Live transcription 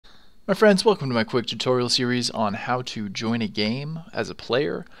My friends, welcome to my quick tutorial series on how to join a game as a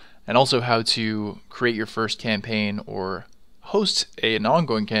player and also how to create your first campaign or host an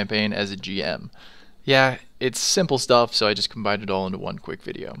ongoing campaign as a GM. Yeah, it's simple stuff, so I just combined it all into one quick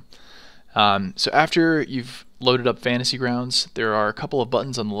video. So after you've loaded up Fantasy Grounds, there are a couple of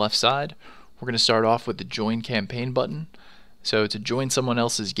buttons on the left side. We're going to start off with the Join Campaign button. So to join someone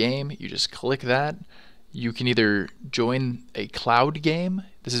else's game, you just click that. You can either join a cloud game.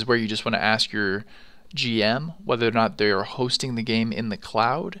 This is where you just want to ask your GM whether or not they are hosting the game in the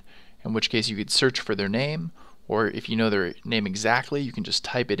cloud, in which case you could search for their name, or if you know their name exactly, you can just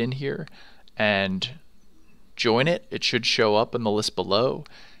type it in here and join it. It should show up in the list below.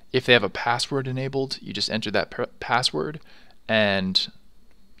 If they have a password enabled, you just enter that password and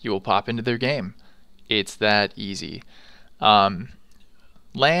you will pop into their game. It's that easy.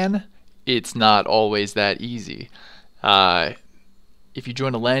 LAN, it's not always that easy. If you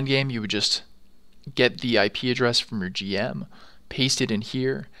join a LAN game, you would just get the IP address from your GM, paste it in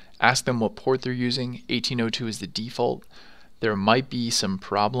here, ask them what port they're using. 1802 is the default. There might be some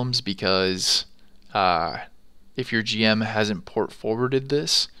problems because if your GM hasn't port forwarded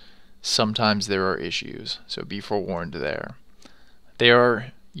this, sometimes there are issues, so be forewarned there. They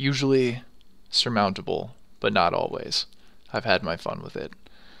are usually surmountable, but not always. I've had my fun with it.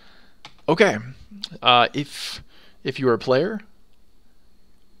 Okay, if you are a player,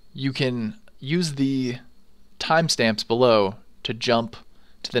 you can use the timestamps below to jump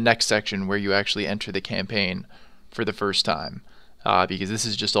to the next section where you actually enter the campaign for the first time, because this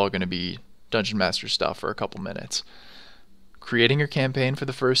is just all going to be Dungeon Master stuff for a couple minutes. Creating your campaign for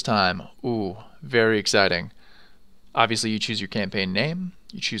the first time, ooh, very exciting. Obviously you choose your campaign name,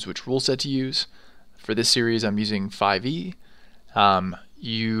 you choose which rule set to use. For this series I'm using 5e.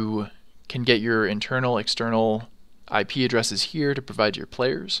 You can get your internal, external IP addresses here to provide your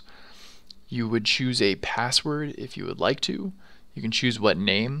players. You would choose a password if you would like to. You can choose what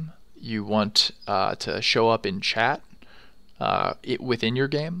name you want to show up in chat within your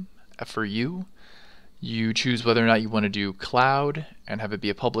game for you. You choose whether or not you want to do cloud and have it be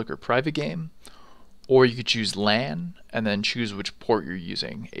a public or private game, or you could choose LAN and then choose which port you're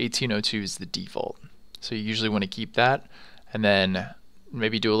using. 1802 is the default, so you usually want to keep that, and then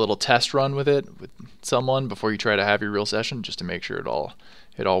maybe do a little test run with it with someone before you try to have your real session, just to make sure it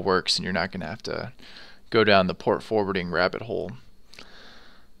all works and you're not going to have to go down the port forwarding rabbit hole.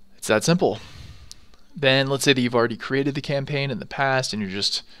 It's that simple. Then let's say that you've already created the campaign in the past and you're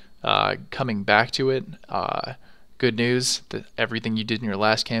just coming back to it. Good news that everything you did in your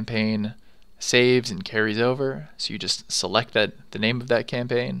last campaign saves and carries over, so you just select the name of that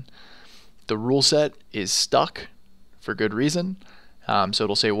campaign. The rule set is stuck for good reason. So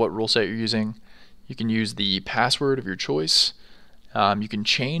it'll say what rule set you're using. You can use the password of your choice. You can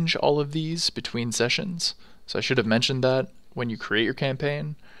change all of these between sessions. So I should have mentioned that when you create your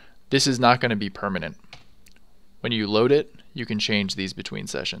campaign, this is not going to be permanent. When you load it, you can change these between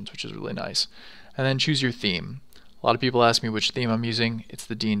sessions, which is really nice. And then choose your theme. A lot of people ask me which theme I'm using. It's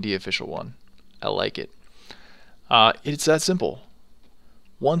the D&D official one. I like it. It's that simple.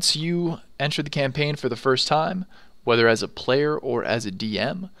 Once you enter the campaign for the first time, whether as a player or as a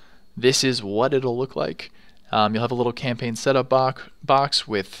DM, this is what it'll look like. You'll have a little campaign setup box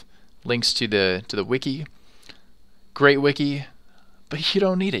with links to the wiki. Great wiki, but you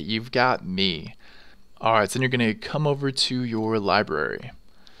don't need it. You've got me. Alright, so then you're going to come over to your library.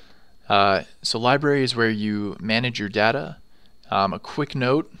 So library is where you manage your data. A quick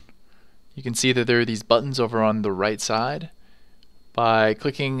note, you can see that there are these buttons over on the right side. By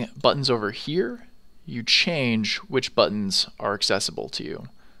clicking buttons over here, you change which buttons are accessible to you.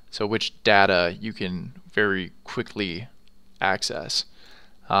 So which data you can very quickly access.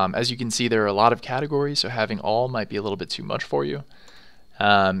 As you can see, there are a lot of categories, so having all might be a little bit too much for you.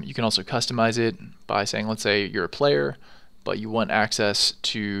 You can also customize it by saying, let's say you're a player, but you want access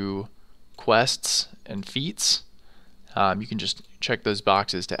to quests and feats. You can just check those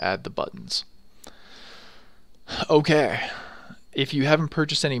boxes to add the buttons. Okay. If you haven't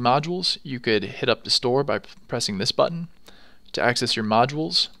purchased any modules, you could hit up the store by pressing this button. To access your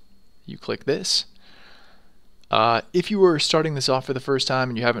modules, you click this. If you were starting this off for the first time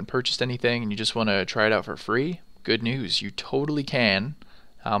and you haven't purchased anything and you just want to try it out for free, good news, you totally can.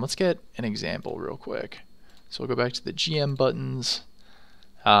 Let's get an example real quick. So we'll go back to the GM buttons.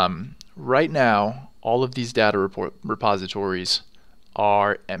 Right now, all of these data repositories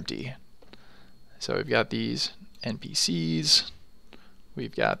are empty. So we've got these NPCs.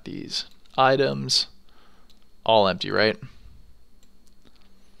 We've got these items, all empty, right?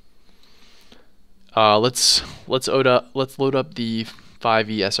 Let's load up the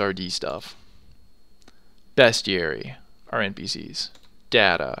 5e SRD stuff. Bestiary, our NPCs.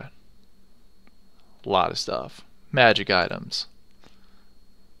 Data, a lot of stuff. Magic items.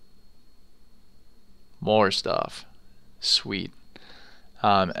 More stuff. Sweet.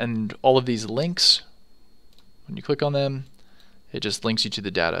 And all of these links, when you click on them, it just links you to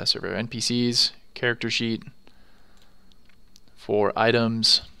the data server. NPCs, character sheet, for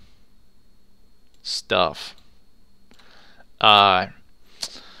items, stuff.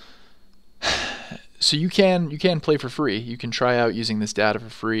 So you can play for free. You can try out using this data for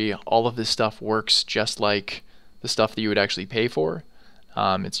free. All of this stuff works just like the stuff that you would actually pay for.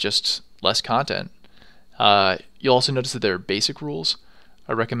 It's just less content. You'll also notice that there are basic rules.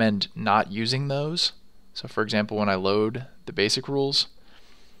 I recommend not using those. So for example, when I load the basic rules,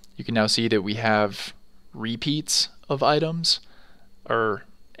 you can now see that we have repeats of items, or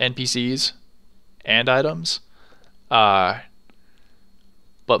NPCs and items, but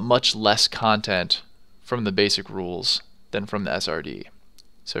much less content from the basic rules than from the SRD.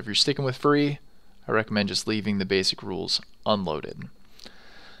 So if you're sticking with free, I recommend just leaving the basic rules unloaded.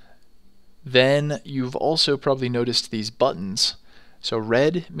 Then you've also probably noticed these buttons. So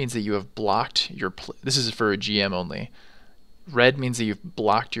red means that you have blocked your, this is for a GM only. Red means that you've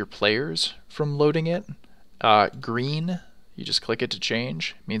blocked your players from loading it. Green, you just click it to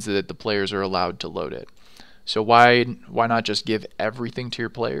change, means that the players are allowed to load it. So why not just give everything to your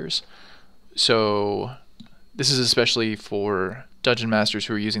players? So this is especially for dungeon masters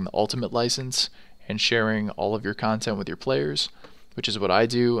who are using the ultimate license and sharing all of your content with your players, which is what I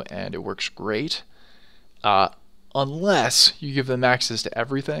do, and it works great. Unless you give them access to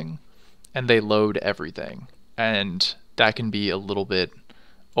everything and they load everything, and that can be a little bit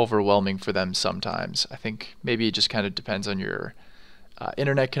overwhelming for them sometimes. I think maybe it just kind of depends on your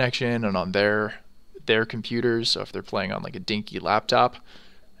internet connection and on their computers. So if they're playing on like a dinky laptop,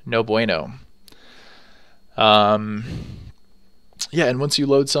 no bueno. Yeah, and once you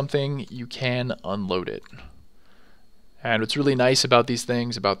load something, you can unload it. And what's really nice about these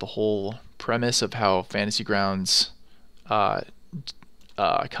things, about the whole premise of how Fantasy Grounds content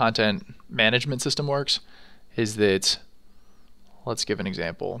management system works, is that, let's give an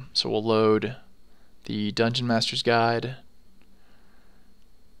example. So we'll load the Dungeon Master's Guide.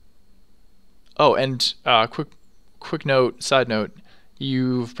 Oh, and quick note, side note,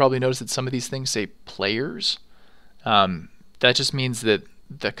 you've probably noticed that some of these things say players. That just means that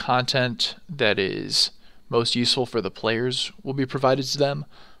the content that is most useful for the players will be provided to them,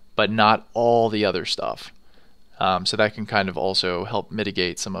 but not all the other stuff. So that can kind of also help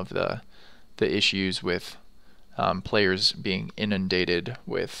mitigate some of the issues with players being inundated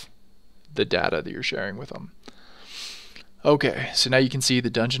with the data that you're sharing with them. Okay, so now you can see the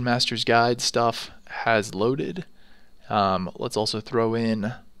Dungeon Master's Guide stuff has loaded. Let's also throw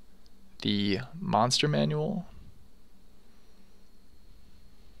in the monster manual.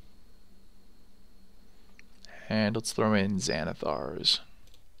 And let's throw in Xanathars.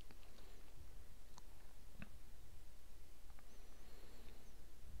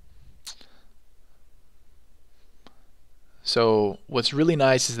 So what's really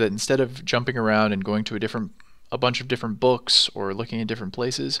nice is that instead of jumping around and going to a bunch of different books or looking at different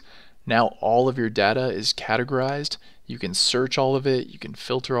places, now all of your data is categorized. You can search all of it, you can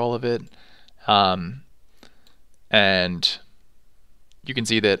filter all of it, and you can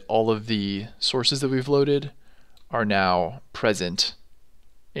see that all of the sources that we've loaded are now present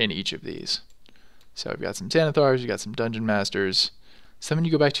in each of these. So I've got some Xanathars, you've got some Dungeon Masters. So when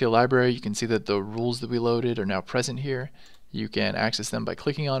you go back to your library, you can see that the rules that we loaded are now present here. You can access them by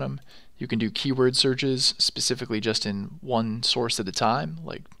clicking on them. You can do keyword searches specifically just in one source at a time,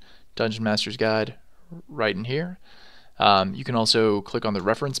 like Dungeon Master's Guide right in here. You can also click on the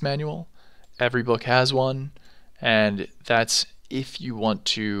reference manual. Every book has one, and that's if you want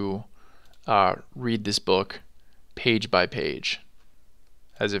to read this book page by page,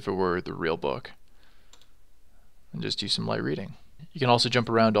 as if it were the real book, and just do some light reading. You can also jump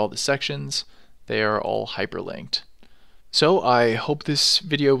around all the sections. They are all hyperlinked. So I hope this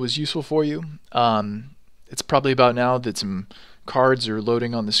video was useful for you. It's probably about now that some cards are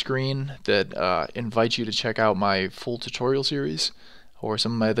loading on the screen that invite you to check out my full tutorial series or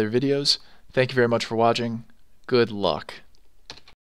some of my other videos. Thank you very much for watching. Good luck.